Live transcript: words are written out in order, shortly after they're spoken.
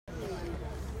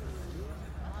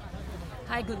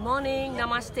Hi, good morning.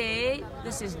 Namaste.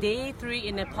 This is day 3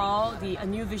 in Nepal, the A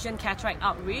New Vision Cataract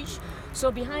Outreach.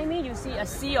 So behind me you see a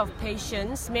sea of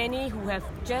patients, many who have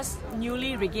just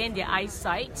newly regained their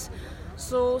eyesight.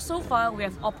 So far we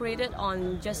have operated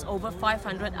on just over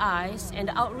 500 eyes, and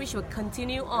the outreach will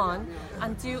continue on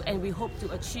until, and we hope to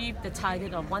achieve the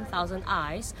target of 1,000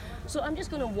 eyes. So I'm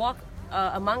just going to walk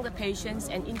among the patients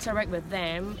and interact with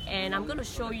them, and I'm going to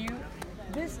show you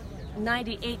this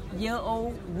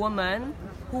 98-year-old woman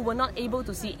who were not able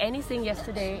to see anything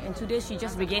yesterday, and today she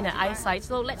just regained her eyesight.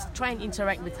 So let's try and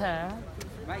interact with her.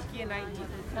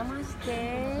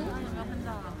 Namaste.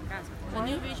 A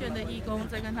New Vision 的义工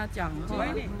在跟他讲话。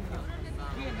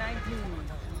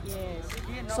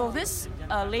 Yes. So this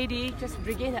lady just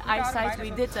regained her eyesight.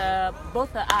 We did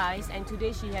both her eyes, and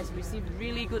today she has received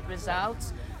really good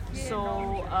results.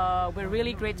 So we're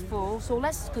really grateful. So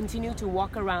let's continue to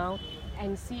walk around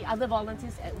and see other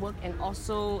volunteers at work and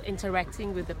also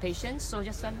interacting with the patients. So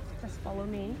just follow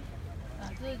me.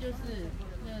 这就是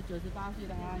那个98岁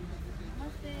的阿姨。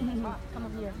 Come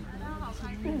up here.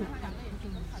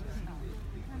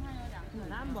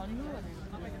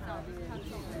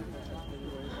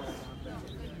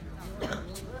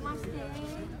 Namaste.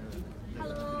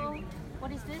 Hello.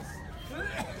 What is this?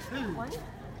 One?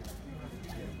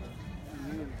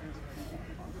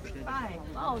 5.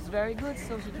 Oh, it's very good.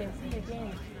 So she can see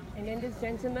again. And then this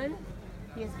gentleman,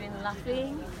 he has been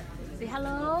laughing. Say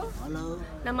hello. Hello.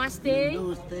 Namaste.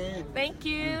 Namaste. Thank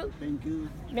you. Thank you.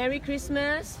 Merry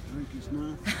Christmas. Merry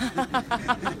Christmas.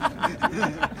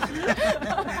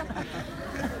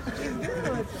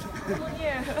 Good. Come on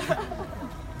here.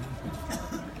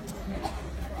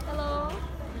 Hello.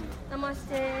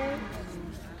 Namaste.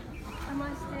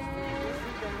 Namaste.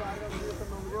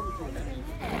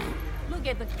 Look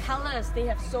at the colors. They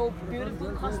have so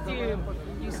beautiful costume.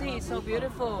 You see, it's so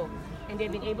beautiful. And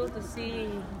they've been able to see.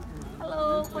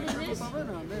 Hello, what is this? 5,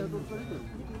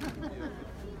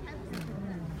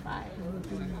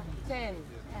 10.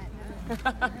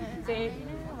 Say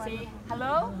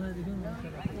hello.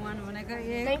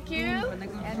 Thank you.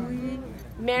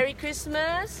 Merry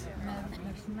Christmas.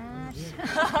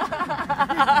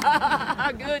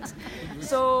 Good.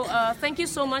 So thank you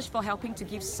so much for helping to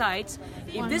give sight.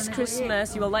 If this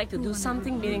Christmas you would like to do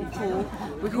something meaningful,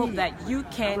 we hope that you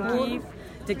can give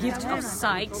the gift of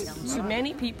sight to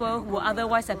many people who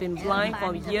otherwise have been blind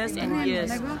for years and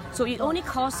years. So it only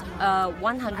costs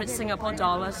 100 Singapore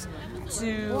dollars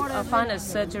to fund a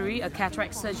surgery, a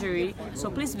cataract surgery. So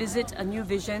please visit A New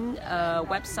Vision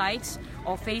website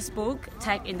or Facebook,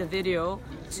 tag in the video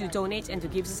to donate and to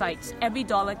give sight. Every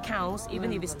dollar counts,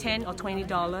 even if it's $10 or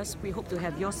 $20. We hope to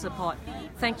have your support.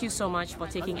 Thank you so much for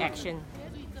taking action.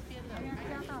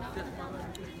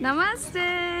 Namaste.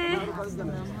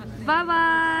 Bye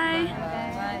bye.